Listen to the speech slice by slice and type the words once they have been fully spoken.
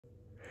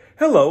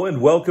Hello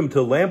and welcome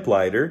to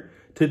Lamplighter.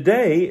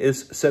 Today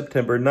is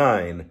September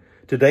 9.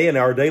 Today in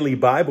our daily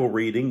Bible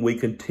reading, we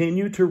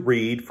continue to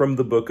read from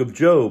the book of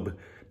Job.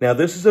 Now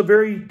this is a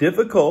very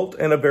difficult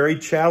and a very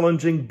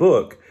challenging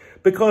book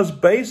because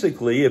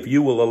basically, if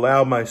you will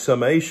allow my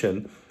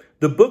summation,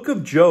 the book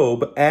of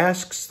Job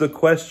asks the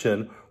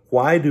question,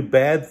 why do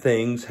bad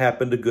things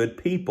happen to good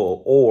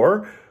people?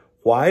 Or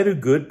why do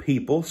good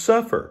people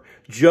suffer?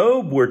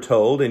 Job, we're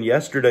told in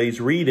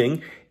yesterday's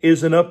reading,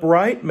 is an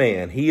upright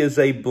man. He is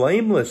a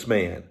blameless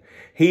man.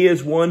 He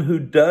is one who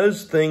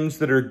does things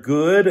that are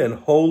good and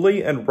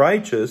holy and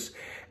righteous,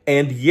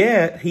 and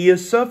yet he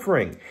is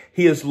suffering.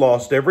 He has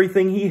lost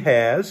everything he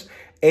has,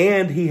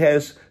 and he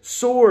has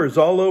sores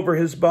all over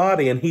his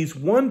body, and he's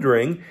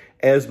wondering,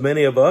 as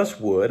many of us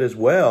would as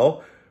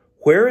well,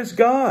 where is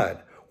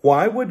God?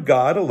 Why would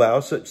God allow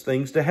such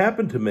things to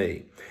happen to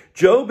me?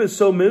 Job is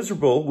so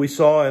miserable, we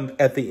saw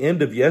at the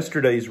end of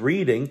yesterday's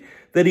reading,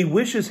 that he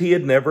wishes he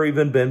had never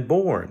even been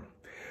born.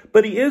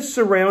 But he is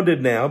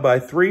surrounded now by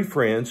three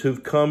friends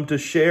who've come to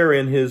share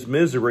in his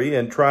misery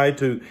and try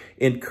to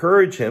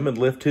encourage him and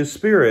lift his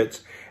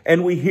spirits.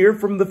 And we hear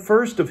from the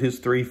first of his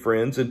three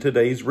friends in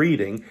today's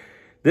reading.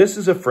 This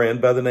is a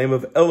friend by the name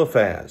of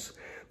Eliphaz.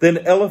 Then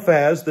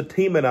Eliphaz the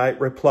Temanite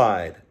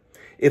replied,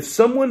 "If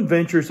someone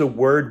ventures a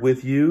word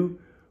with you,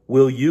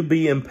 will you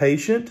be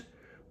impatient?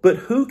 But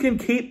who can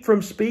keep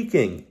from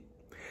speaking?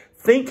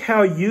 Think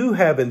how you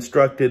have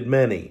instructed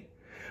many.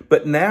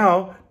 But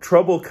now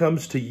trouble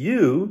comes to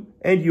you,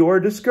 and you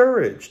are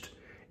discouraged.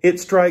 It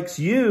strikes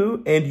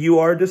you, and you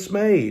are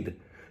dismayed.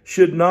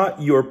 Should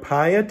not your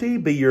piety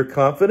be your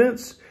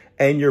confidence,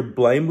 and your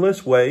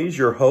blameless ways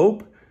your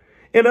hope?"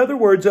 In other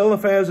words,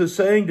 Eliphaz is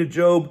saying to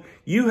Job,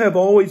 you have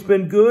always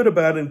been good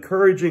about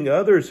encouraging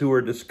others who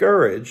are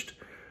discouraged.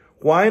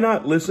 Why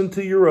not listen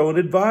to your own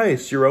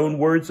advice, your own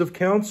words of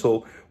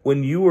counsel,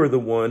 when you are the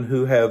one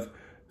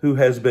who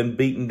has been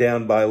beaten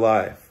down by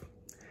life?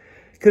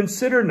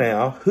 Consider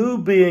now, who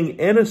being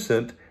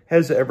innocent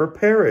has ever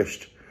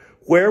perished?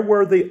 Where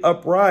were the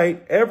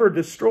upright ever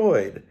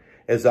destroyed?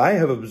 As I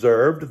have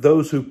observed,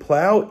 those who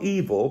plow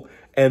evil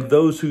and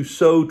those who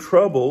sow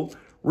trouble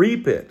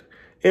reap it.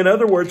 In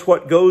other words,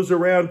 what goes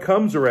around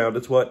comes around.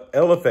 It's what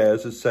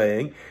Eliphaz is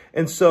saying.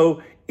 And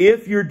so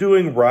if you're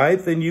doing right,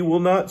 then you will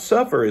not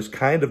suffer, is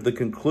kind of the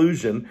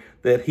conclusion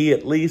that he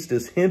at least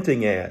is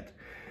hinting at.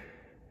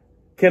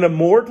 Can a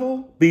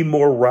mortal be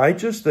more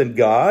righteous than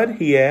God,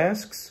 he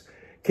asks?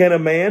 Can a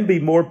man be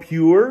more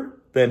pure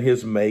than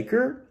his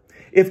maker?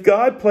 If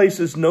God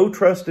places no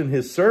trust in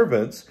his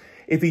servants,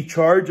 if he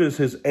charges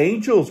his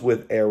angels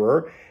with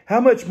error, how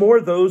much more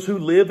those who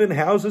live in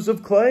houses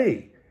of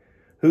clay,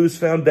 whose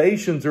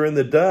foundations are in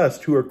the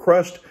dust, who are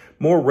crushed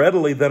more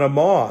readily than a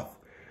moth?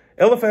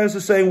 Eliphaz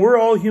is saying we're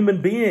all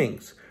human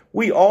beings.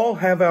 We all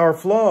have our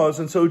flaws.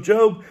 And so,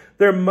 Job,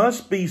 there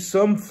must be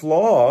some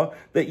flaw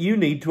that you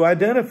need to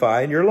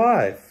identify in your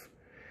life.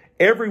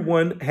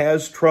 Everyone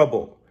has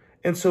trouble.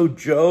 And so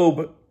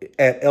Job,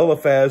 at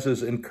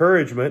Eliphaz's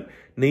encouragement,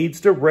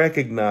 needs to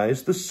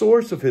recognize the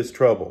source of his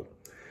trouble.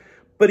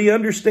 But he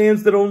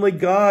understands that only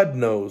God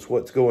knows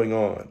what's going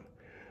on.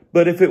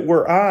 But if it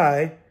were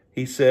I,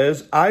 he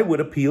says, I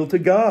would appeal to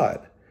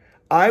God.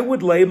 I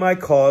would lay my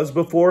cause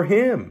before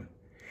him.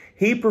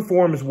 He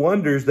performs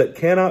wonders that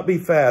cannot be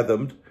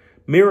fathomed,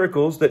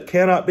 miracles that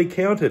cannot be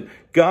counted.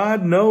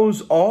 God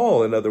knows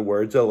all, in other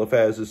words,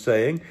 Eliphaz is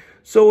saying.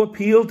 So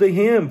appeal to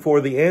him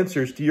for the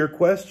answers to your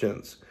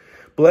questions.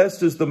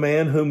 Blessed is the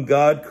man whom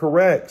God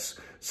corrects.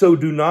 So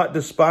do not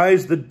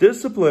despise the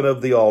discipline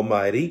of the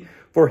Almighty,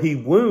 for he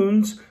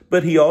wounds,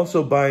 but he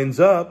also binds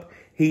up.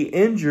 He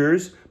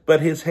injures,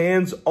 but his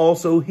hands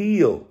also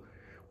heal.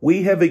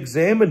 We have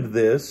examined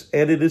this,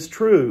 and it is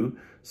true.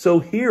 So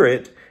hear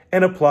it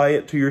and apply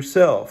it to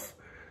yourself.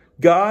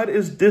 God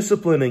is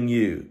disciplining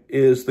you,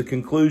 is the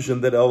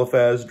conclusion that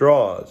Eliphaz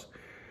draws.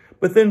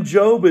 But then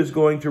Job is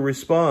going to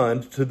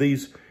respond to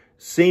these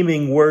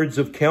seeming words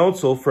of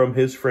counsel from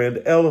his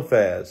friend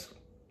Eliphaz.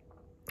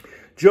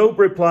 Job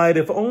replied,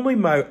 if only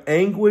my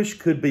anguish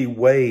could be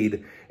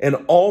weighed and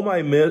all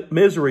my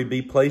misery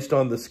be placed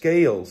on the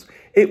scales,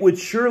 it would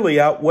surely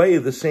outweigh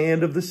the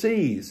sand of the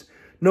seas.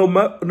 No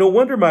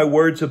wonder my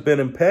words have been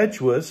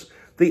impetuous.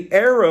 The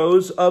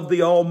arrows of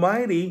the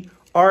Almighty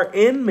are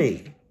in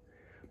me.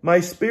 My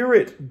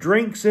spirit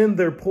drinks in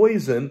their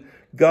poison.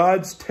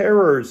 God's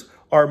terrors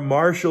are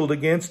marshaled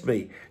against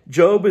me.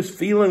 Job is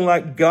feeling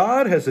like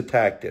God has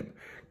attacked him.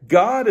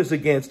 God is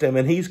against him,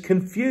 and he's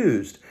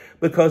confused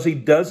because he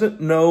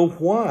doesn't know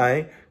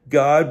why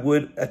God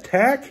would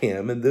attack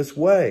him in this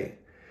way.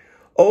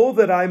 Oh,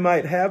 that I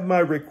might have my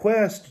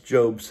request,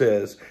 Job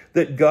says,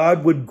 that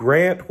God would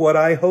grant what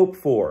I hope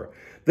for,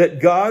 that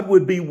God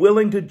would be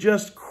willing to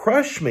just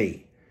crush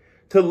me,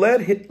 to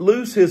let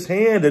loose his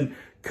hand and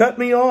cut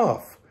me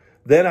off.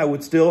 Then I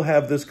would still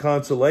have this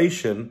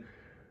consolation,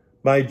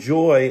 my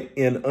joy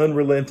in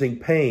unrelenting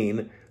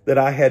pain, that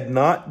I had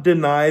not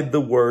denied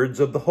the words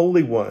of the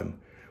Holy One.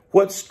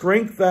 What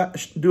strength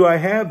do I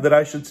have that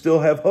I should still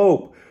have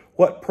hope?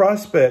 What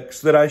prospects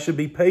that I should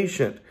be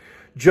patient?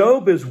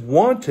 Job is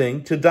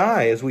wanting to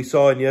die, as we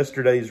saw in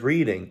yesterday's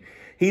reading.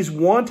 He's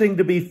wanting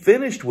to be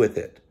finished with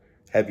it.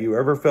 Have you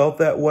ever felt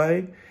that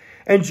way?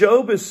 And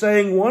Job is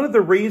saying one of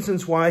the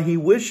reasons why he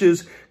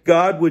wishes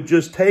God would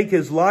just take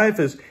his life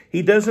is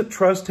he doesn't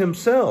trust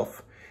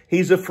himself.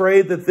 He's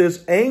afraid that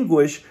this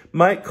anguish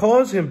might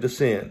cause him to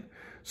sin.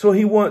 So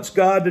he wants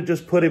God to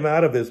just put him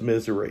out of his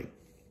misery.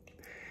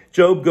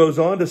 Job goes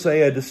on to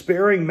say, a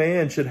despairing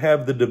man should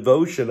have the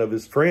devotion of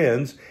his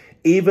friends,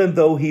 even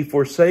though he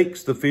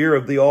forsakes the fear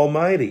of the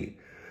Almighty.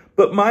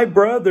 But my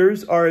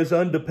brothers are as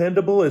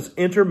undependable as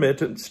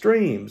intermittent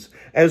streams,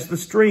 as the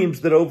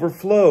streams that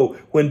overflow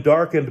when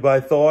darkened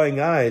by thawing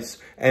ice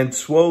and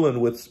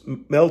swollen with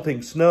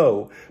melting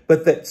snow,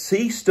 but that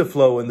cease to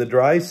flow in the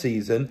dry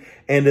season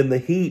and in the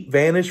heat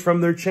vanish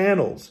from their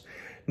channels.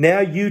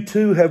 Now you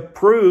too have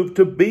proved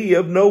to be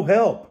of no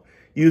help.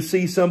 You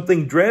see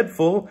something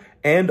dreadful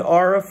and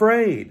are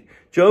afraid.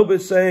 Job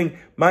is saying,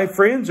 my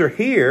friends are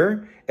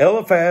here.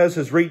 Eliphaz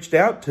has reached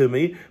out to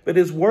me, but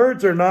his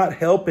words are not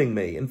helping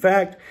me. In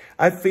fact,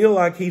 I feel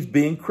like he's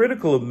being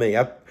critical of me.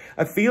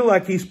 I feel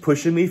like he's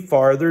pushing me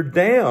farther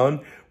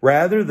down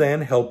rather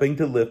than helping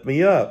to lift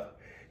me up.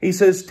 He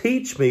says,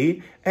 teach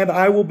me and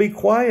I will be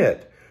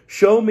quiet.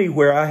 Show me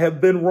where I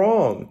have been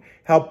wrong.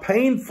 How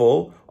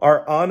painful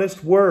are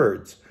honest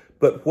words.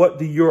 But what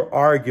do your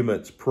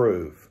arguments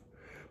prove?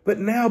 But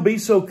now be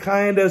so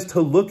kind as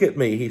to look at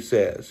me, he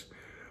says.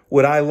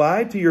 Would I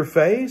lie to your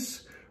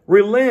face?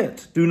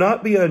 Relent, do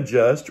not be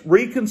unjust,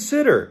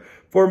 reconsider,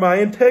 for my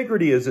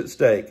integrity is at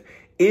stake.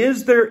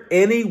 Is there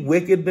any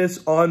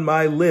wickedness on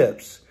my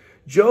lips?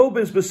 Job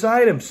is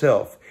beside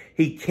himself.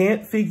 He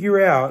can't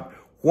figure out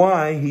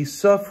why he's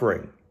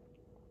suffering.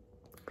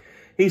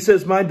 He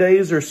says, my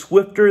days are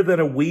swifter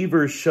than a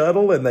weaver's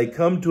shuttle, and they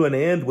come to an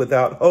end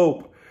without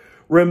hope.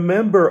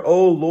 Remember,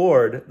 O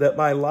Lord, that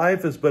my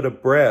life is but a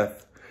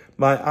breath.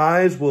 My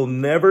eyes will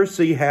never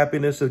see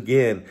happiness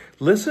again.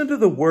 Listen to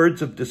the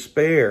words of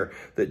despair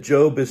that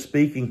Job is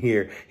speaking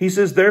here. He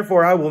says,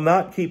 therefore, I will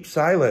not keep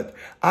silent.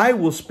 I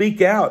will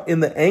speak out in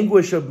the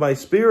anguish of my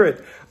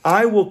spirit.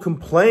 I will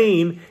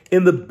complain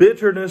in the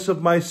bitterness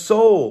of my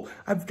soul.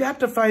 I've got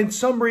to find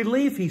some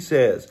relief, he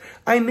says.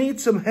 I need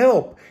some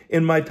help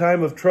in my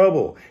time of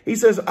trouble. He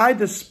says, I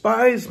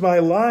despise my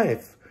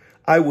life.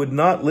 I would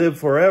not live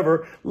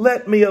forever.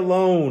 Let me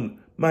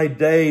alone. My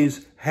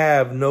days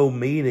have no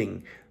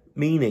meaning.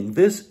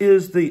 This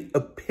is the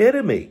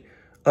epitome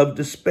of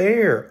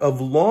despair,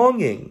 of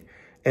longing.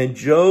 And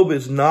Job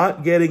is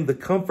not getting the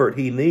comfort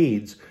he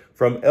needs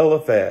from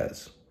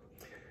Eliphaz.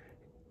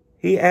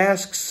 He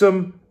asks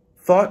some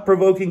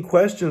thought-provoking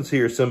questions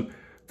here, some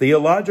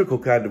theological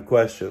kind of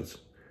questions.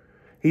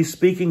 He's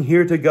speaking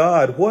here to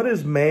God. What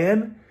is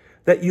man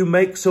that you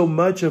make so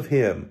much of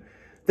him,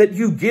 that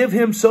you give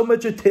him so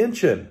much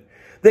attention,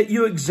 that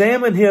you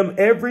examine him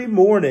every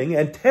morning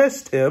and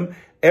test him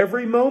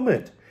every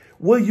moment?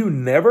 Will you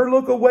never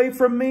look away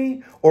from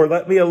me or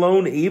let me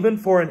alone even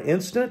for an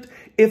instant?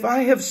 If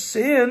I have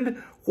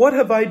sinned, what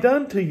have I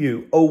done to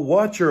you, O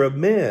watcher of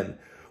men?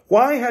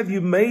 Why have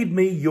you made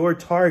me your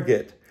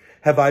target?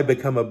 Have I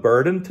become a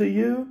burden to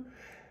you?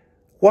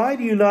 Why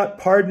do you not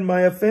pardon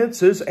my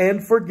offenses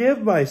and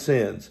forgive my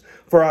sins?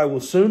 For I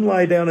will soon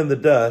lie down in the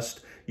dust.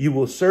 You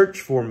will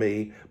search for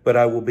me, but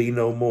I will be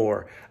no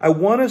more. I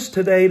want us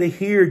today to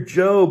hear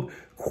Job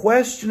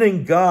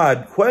questioning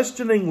God,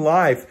 questioning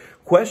life,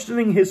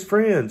 questioning his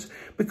friends,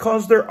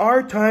 because there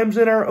are times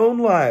in our own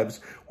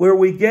lives where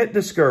we get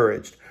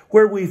discouraged,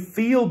 where we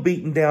feel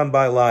beaten down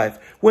by life,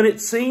 when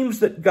it seems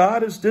that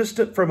God is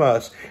distant from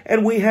us,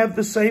 and we have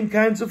the same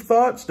kinds of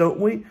thoughts, don't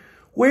we?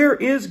 Where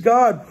is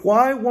God?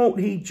 Why won't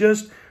he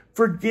just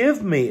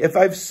forgive me? If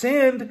I've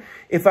sinned,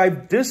 if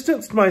I've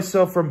distanced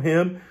myself from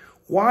him,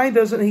 why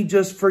doesn't he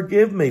just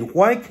forgive me?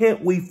 Why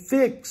can't we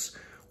fix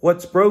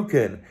what's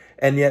broken?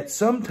 And yet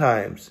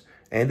sometimes,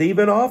 and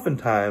even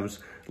oftentimes,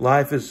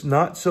 life is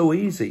not so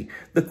easy.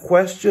 The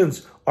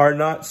questions are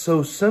not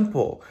so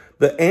simple.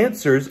 The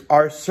answers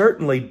are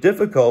certainly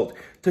difficult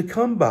to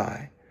come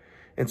by.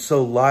 And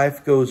so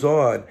life goes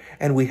on,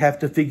 and we have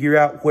to figure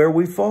out where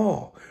we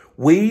fall.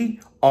 We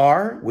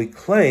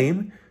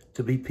claim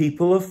to be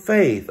people of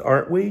faith,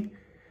 aren't we?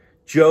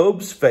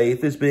 Job's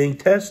faith is being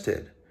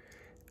tested.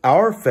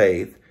 Our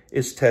faith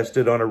is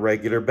tested on a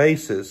regular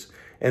basis.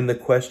 And the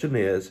question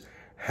is,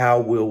 how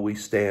will we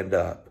stand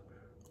up?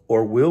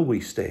 Or will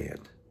we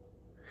stand?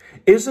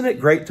 Isn't it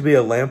great to be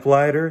a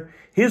lamplighter?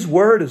 His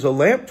word is a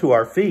lamp to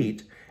our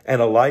feet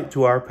and a light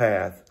to our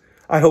path.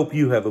 I hope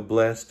you have a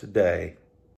blessed day.